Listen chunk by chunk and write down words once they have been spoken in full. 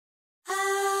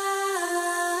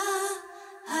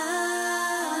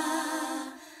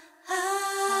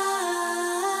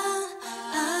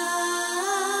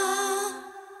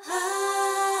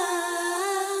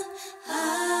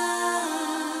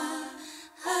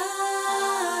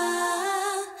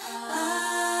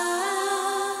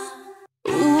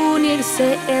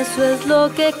sé, eso es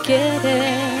lo que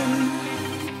quieren.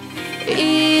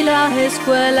 Y la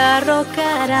escuela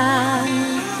arrojará.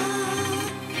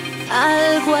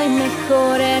 Algo hay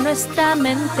mejor en nuestra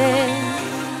mente,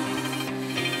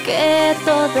 que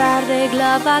toda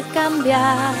regla va a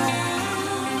cambiar.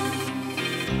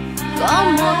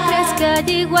 ¿Cómo crees que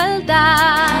hay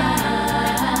igualdad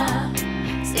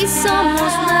si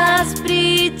somos más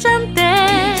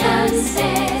brillantes?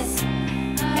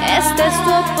 Esta es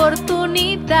tu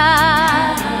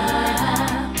oportunidad.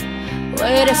 O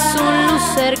eres un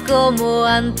loser como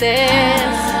antes.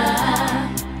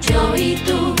 Yo y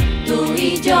tú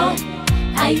y yo,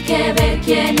 hay que ver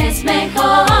quién es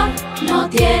mejor. No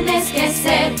tienes que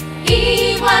ser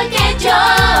igual que yo.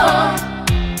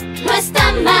 No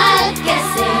está mal que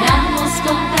seamos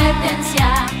competencia.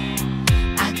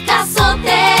 ¿Acaso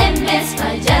temes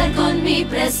fallar con mi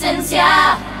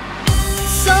presencia?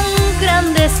 Son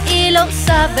grandes y lo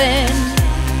saben,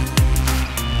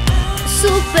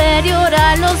 superior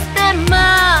a los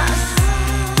demás.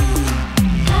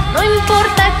 No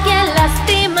importa quién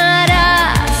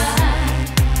lastimarás,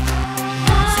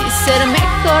 si ser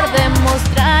mejor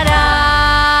demostrarás.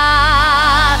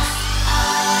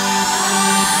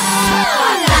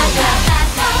 Batalla,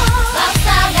 vas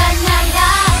a ganarla.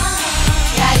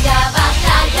 Que haya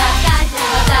batalla,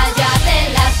 batalla de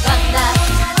las bandas.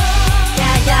 Que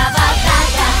haya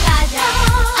batalla,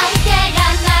 hay que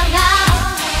ganarla.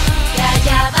 Que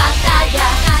haya batalla,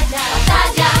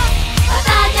 batalla,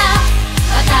 batalla,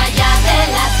 batalla de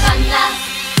las bandas.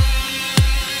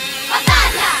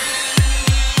 Batalla,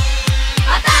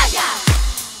 batalla,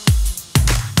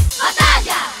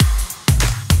 batalla.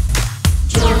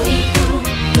 Yo y tú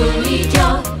y yo,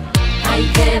 hay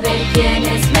que ver quién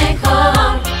es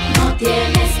mejor. No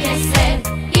tienes que ser